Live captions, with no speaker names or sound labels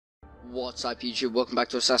What's up YouTube, welcome back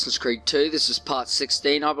to Assassin's Creed 2, this is part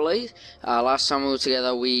 16 I believe. Last time we were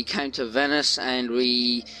together we came to Venice and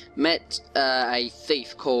we met a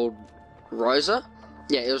thief called Rosa.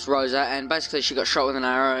 Yeah, it was Rosa, and basically she got shot with an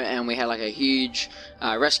arrow and we had like a huge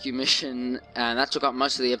rescue mission, and that took up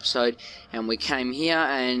most of the episode. And we came here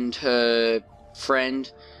and her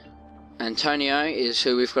friend Antonio is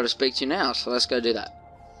who we've got to speak to now, so let's go do that.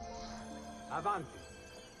 Avanti.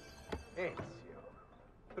 Ezio.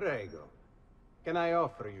 Prego. Can I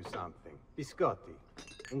offer you something? Biscotti.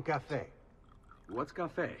 Un caffè. What's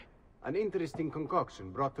cafe? An interesting concoction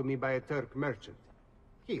brought to me by a Turk merchant.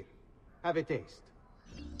 Here, have a taste.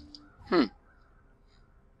 A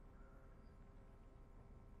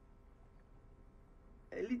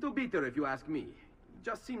little bitter if you ask me. It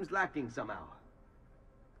just seems lacking somehow.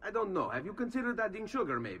 I don't know. Have you considered adding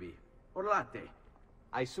sugar maybe? Or latte?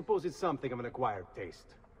 I suppose it's something of an acquired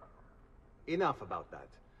taste. Enough about that.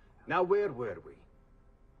 Now where were we?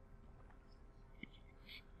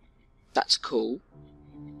 That's cool.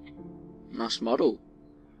 Nice model.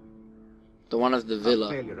 The one of the villa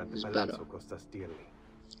Our failure at the is palazzo better. cost us dearly.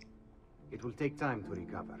 It will take time to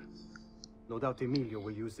recover. No doubt Emilio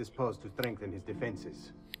will use this pause to strengthen his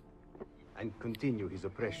defenses and continue his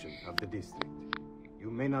oppression of the district.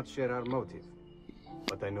 You may not share our motive,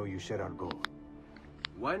 but I know you share our goal.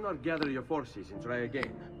 Why not gather your forces and try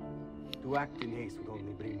again? To act in haste would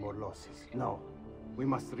only bring more losses. No, we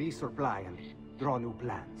must resupply and draw new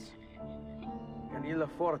plans. Can ill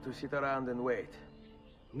afford to sit around and wait.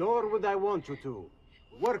 Nor would I want you to.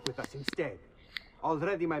 Work with us instead.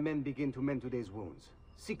 Already my men begin to mend today's wounds.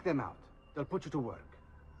 Seek them out. They'll put you to work.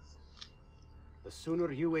 The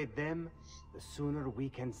sooner you aid them, the sooner we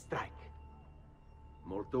can strike.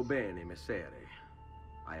 Molto bene, messere.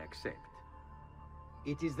 I accept.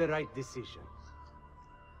 It is the right decision.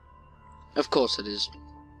 Of course it is.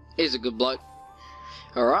 He's a good bloke.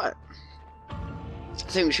 Alright. I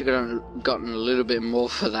think we should have gotten a little bit more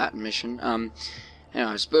for that mission.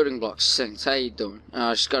 Anyways, building blocks, sinks. How you doing?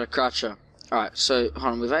 I just got a crutcher. Alright, so,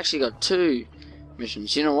 hold on, we've actually got 2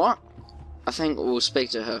 missions. You know what? I think we'll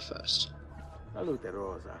speak to her first. Salute,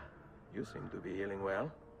 Rosa. You seem to be healing well.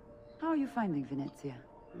 How are you finding Venezia?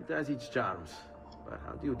 It has its charms. But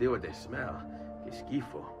how do you deal with the smell? Que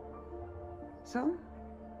schifo. So?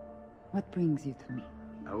 What brings you to me?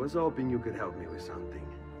 I was hoping you could help me with something.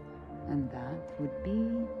 And that would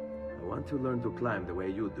be... I want to learn to climb the way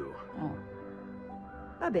you do. Oh.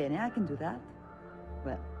 Va bene, I can do that.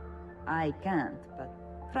 Well, I can't, but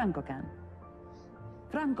Franco can.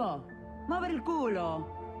 Franco, muovere il culo!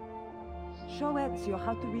 Show Ezio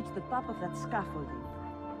how to reach the top of that scaffolding.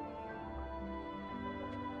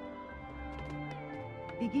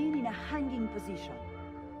 Begin in a hanging position.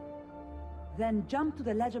 Then jump to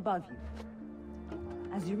the ledge above you.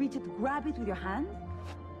 As you reach it, grab it with your hand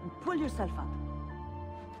and pull yourself up.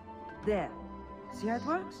 There. See how it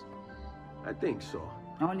works? I think so.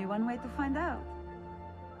 Only one way to find out.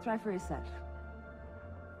 Try for yourself.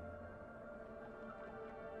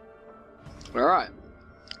 Alright.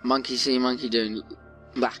 Monkey see, monkey do.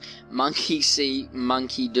 Bah. Monkey see,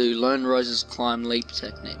 monkey do. Learn Rosa's climb leap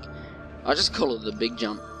technique. I just call it the big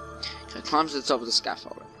jump. Okay, climb to the top of the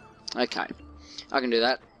scaffolding. Okay. I can do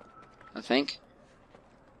that. I think.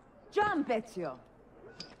 Jump, Ezio!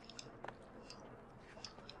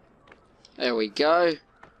 There we go.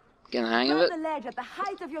 Getting the hang of it. Grab the ledge at the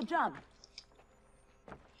height of your jump.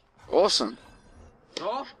 Awesome.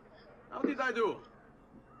 So? How did I do?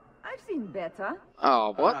 I've seen better.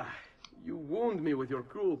 Oh, what? Ah, you wound me with your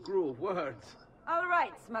cruel, cruel words. All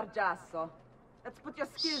right, Smargiasso. Let's put your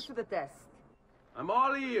skills to the test. I'm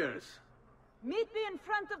all ears. Meet me in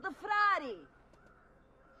front of the Frari.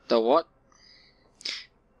 The what?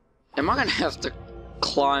 Am I gonna have to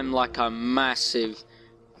climb like a massive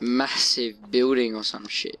building or some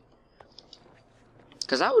shit?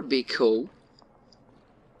 Because that would be cool.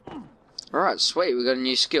 Alright, sweet, we got a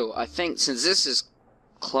new skill. I think since this is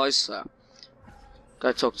closer,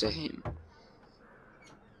 go talk to him.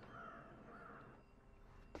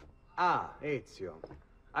 Ah, Ezio.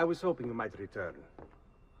 I was hoping you might return.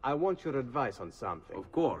 I want your advice on something.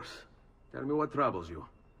 Of course. Tell me what troubles you.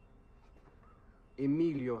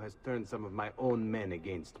 Emilio has turned some of my own men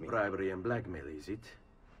against me. Bribery and blackmail, is it?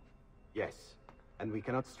 Yes, and we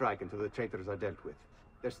cannot strike until the traitors are dealt with.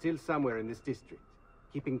 They're still somewhere in this district,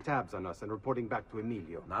 keeping tabs on us and reporting back to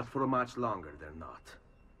Emilio. Not for much longer, they're not.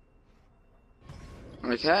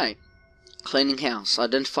 Okay. Cleaning house.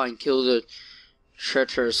 Identify and kill the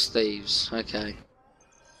treacherous thieves. Okay.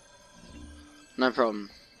 No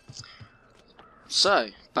problem. So,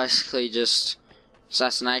 basically just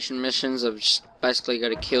assassination missions of just basically got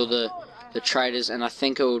to kill the traitors, and I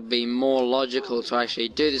think it would be more logical to actually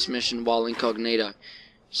do this mission while incognito.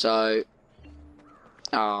 So,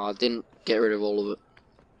 I didn't get rid of all of it.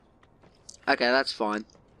 Okay, that's fine.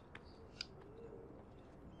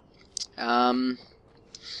 Ooh,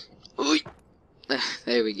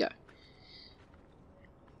 there we go.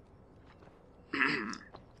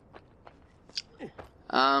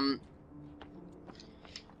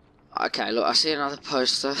 Okay, look, I see another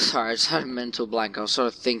poster. Sorry, I just had a mental blank. I was sort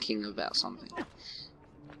of thinking about something.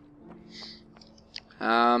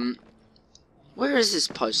 Where is this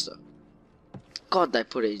poster? God, they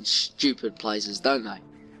put it in stupid places, don't they?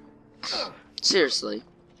 Seriously.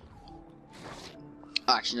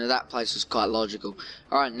 Actually, no, that place was quite logical.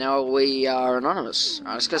 Alright, now we are anonymous.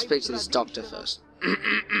 Alright, let's go speak to this doctor first.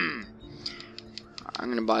 I'm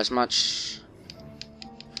gonna buy as much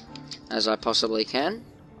as I possibly can.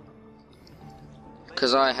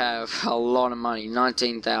 Because I have a lot of money.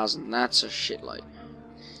 19,000. That's a shitload.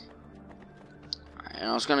 And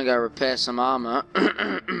I was going to go repair some armor.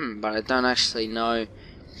 But I don't actually know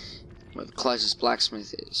where the closest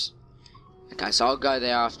blacksmith is. Okay, so I'll go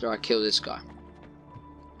there after I kill this guy.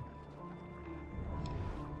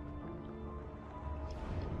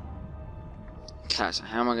 Okay, so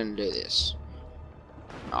how am I going to do this?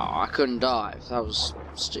 Oh, I couldn't dive. That was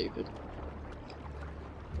stupid.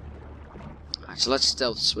 Alright, so let's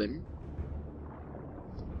stealth swim.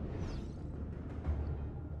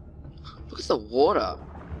 Look at the water.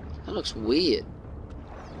 That looks weird.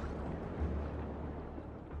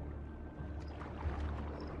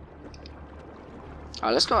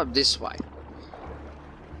 Alright, let's go up this way.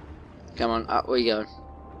 Come on, up we go.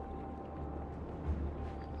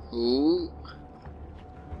 Ooh.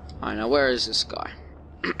 Alright, now where is this guy?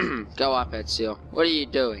 Go up, Ezio. What are you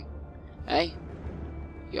doing? Hey?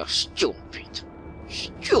 You're stupid.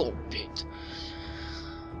 Stupid.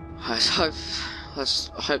 Let's hope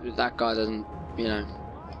that that guy doesn't, you know.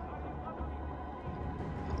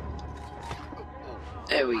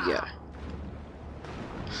 There we go.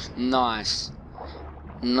 Nice.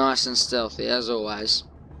 Nice and stealthy, as always.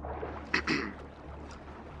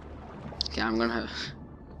 Okay, I'm gonna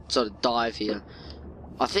sort of dive here.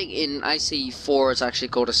 I think in AC4 it's actually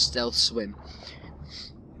called a stealth swim.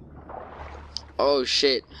 Oh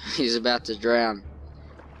shit, he's about to drown.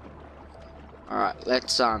 Alright,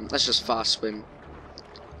 let's just fast swim.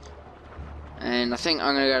 And I think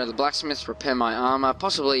I'm gonna go to the blacksmith, repair my armor,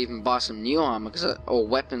 possibly even buy some new armor, or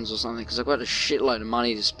weapons or something, because I've got a shitload of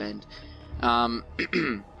money to spend.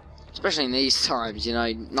 Especially in these times, you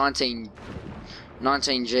know,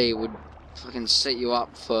 19G would fucking set you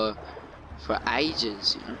up for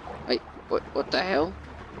ages, you know. Wait, what the hell?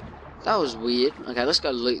 That was weird. Okay, let's go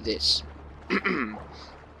loot this.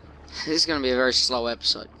 This is going to be a very slow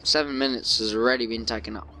episode. 7 minutes has already been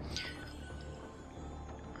taken up.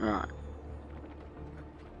 Alright.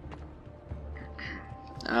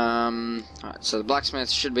 Alright, so the blacksmith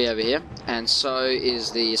should be over here, and so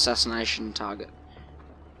is the assassination target.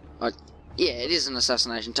 Yeah, it is an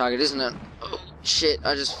assassination target, isn't it? Oh, shit,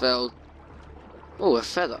 I just fell. Oh, a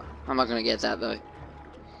feather. I'm not going to get that, though.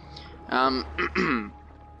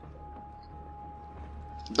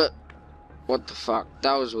 But, what the fuck?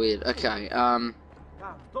 That was weird. Okay, Don't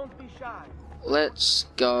be shy. let's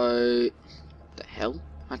go. The hell?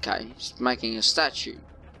 Okay, he's making a statue.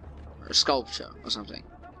 Or a sculpture, or something.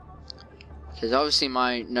 Because obviously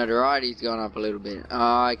my notoriety's gone up a little bit.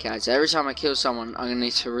 Okay, so every time I kill someone, I'm going to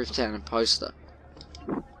need to rip down a poster.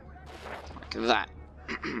 Like that.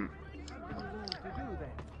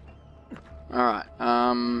 Alright,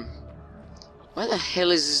 where the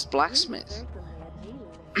hell is this blacksmith?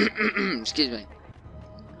 Excuse me.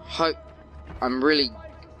 Hope I'm really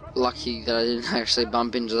lucky that I didn't actually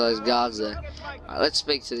bump into those guards there. Alright, let's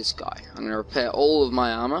speak to this guy. I'm going to repair all of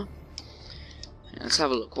my armor. And let's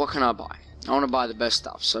have a look. What can I buy? I want to buy the best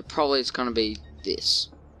stuff, so probably it's going to be this.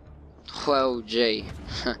 12G.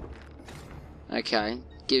 Okay,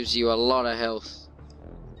 gives you a lot of health.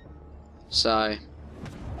 So,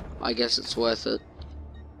 I guess it's worth it.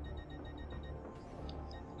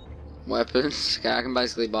 Weapons. Okay, I can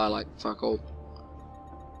basically buy like fuck all.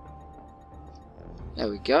 There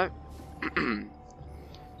we go.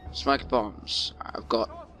 Smoke bombs. I've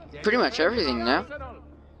got pretty much everything now.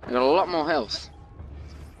 I've got a lot more health.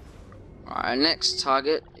 Alright, our next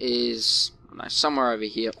target is somewhere over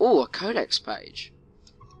here. Oh, a codex page.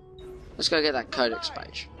 Let's go get that codex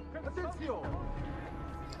page.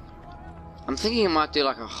 I'm thinking I might do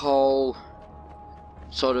like a whole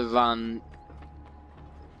sort of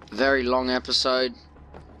very long episode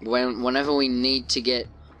whenever we need to get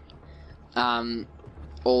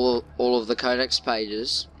all of the codex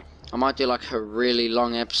pages, I might do like a really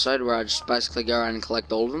long episode where I just basically go around and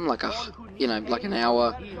collect all of them, like like an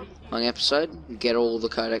hour long episode, get all the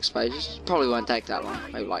codex pages. Probably won't take that long,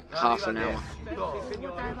 maybe like half an hour.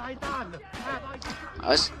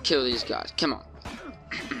 Let's kill these guys, come on.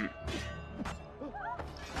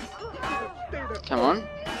 Come on,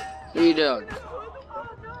 what are you doing?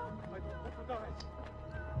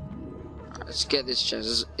 Let's get this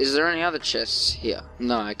chest. Is there any other chests here?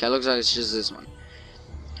 No, okay, looks like it's just this one.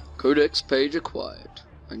 Codex page acquired.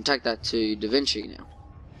 I can take that to Da Vinci now.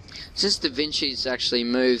 Since Da Vinci's actually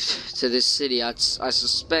moved to this city, I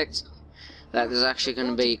suspect that there's actually going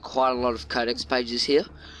to be quite a lot of codex pages here.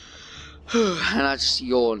 And I just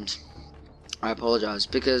yawned. I apologise,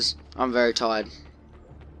 because I'm very tired.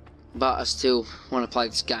 But I still want to play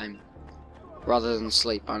this game, rather than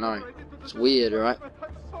sleep, I know. It's weird, right?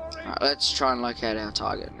 Alright, let's try and locate our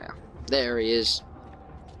target now. There he is.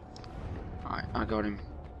 Alright, I got him.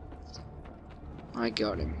 I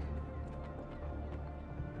got him.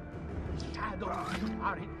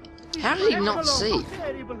 How did he not see?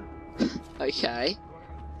 Okay.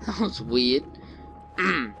 That was weird.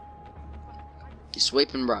 You're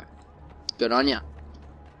sweeping, bro. Good on ya.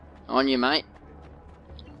 On you, mate.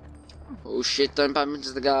 Oh shit, don't bump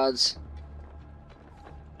into the guards.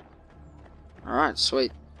 Alright,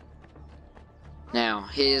 sweet. Now,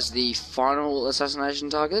 here's the final assassination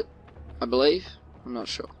target, I believe. I'm not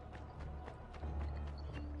sure.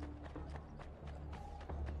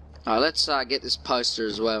 Alright, let's get this poster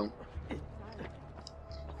as well.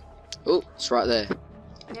 Oh, it's right there.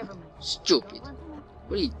 Stupid.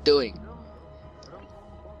 What are you doing?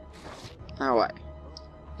 Oh, wait.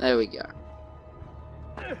 There we go.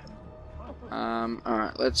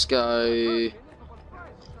 Alright, let's go.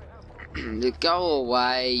 Go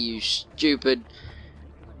away, you stupid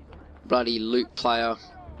bloody loot player.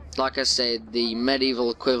 Like I said, the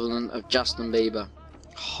medieval equivalent of Justin Bieber.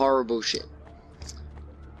 Horrible shit.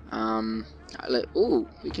 Ooh,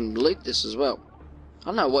 we can loot this as well. I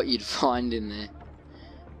don't know what you'd find in there.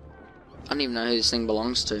 I don't even know who this thing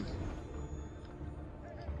belongs to.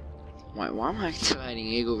 Wait, why am I activating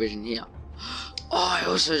Eagle Vision here? Oh, I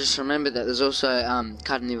also just remembered that there's also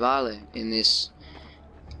Carnivale in this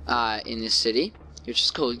city, which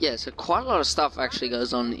is cool. Yeah, so quite a lot of stuff actually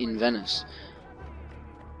goes on in Venice.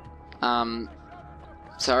 So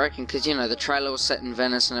I reckon, because you know the trailer was set in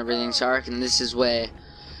Venice and everything, so I reckon this is where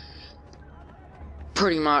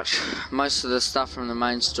pretty much most of the stuff from the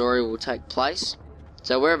main story will take place.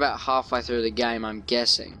 So we're about halfway through the game, I'm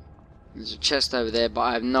guessing. There's a chest over there, but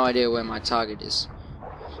I have no idea where my target is.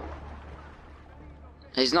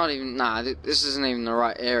 He's not even... Nah, this isn't even the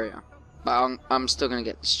right area. But I'm still going to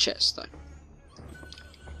get this chest, though.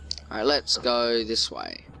 Alright, let's go this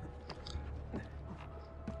way.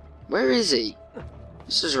 Where is he?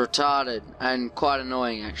 This is retarded and quite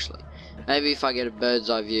annoying, actually. Maybe if I get a bird's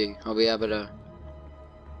eye view, I'll be able to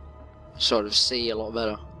sort of see a lot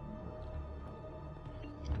better.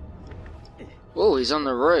 Oh, he's on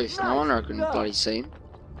the roof. No wonder I couldn't bloody see him.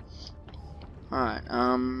 Alright,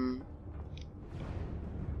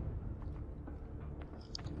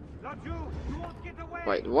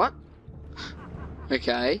 wait, what?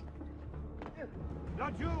 Okay.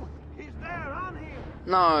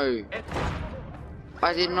 No.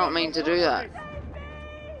 I did not mean to do that.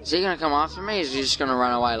 Is he gonna come after me, or is he just gonna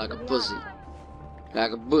run away like a pussy?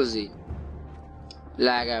 Like a pussy.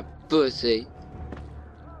 Like a pussy.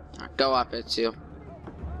 Go up, Ezio.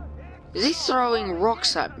 Is he throwing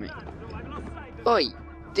rocks at me? Oi,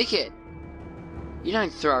 dickhead. You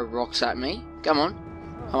don't throw rocks at me. Come on.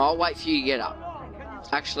 I'll wait for you to get up.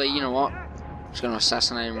 Actually, you know what? I'm just gonna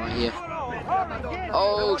assassinate him right here.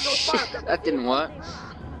 Oh shit, that didn't work.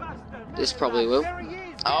 This probably will.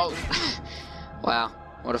 Oh, wow,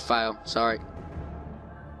 what a fail. Sorry.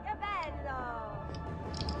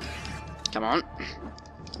 Come on.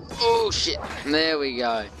 Oh shit, there we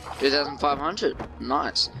go. 2,500.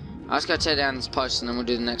 Nice. Let's go tear down this post and then we'll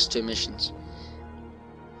do the next two missions.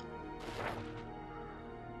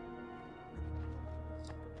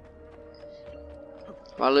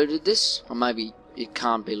 Have I looted this? Or maybe it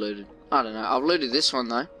can't be looted. I don't know. I've looted this one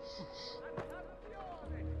though.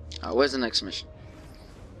 Oh, where's the next mission?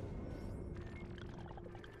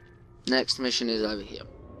 Next mission is over here.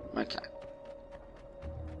 Okay.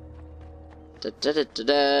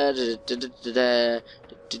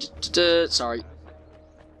 Sorry.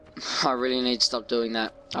 I really need to stop doing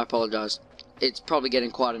that. I apologise. It's probably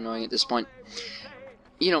getting quite annoying at this point.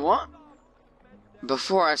 You know what?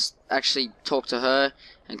 Before I actually talk to her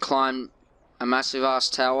and climb a massive ass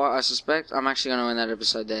tower, I suspect. I'm actually going to end that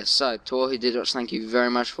episode there. So, to all who did watch, thank you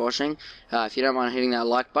very much for watching. If you don't mind hitting that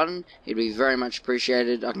like button, it'd be very much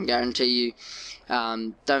appreciated. I can guarantee you.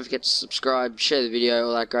 Don't forget to subscribe, share the video,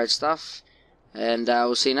 all that great stuff. And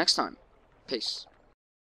we'll see you next time. Peace.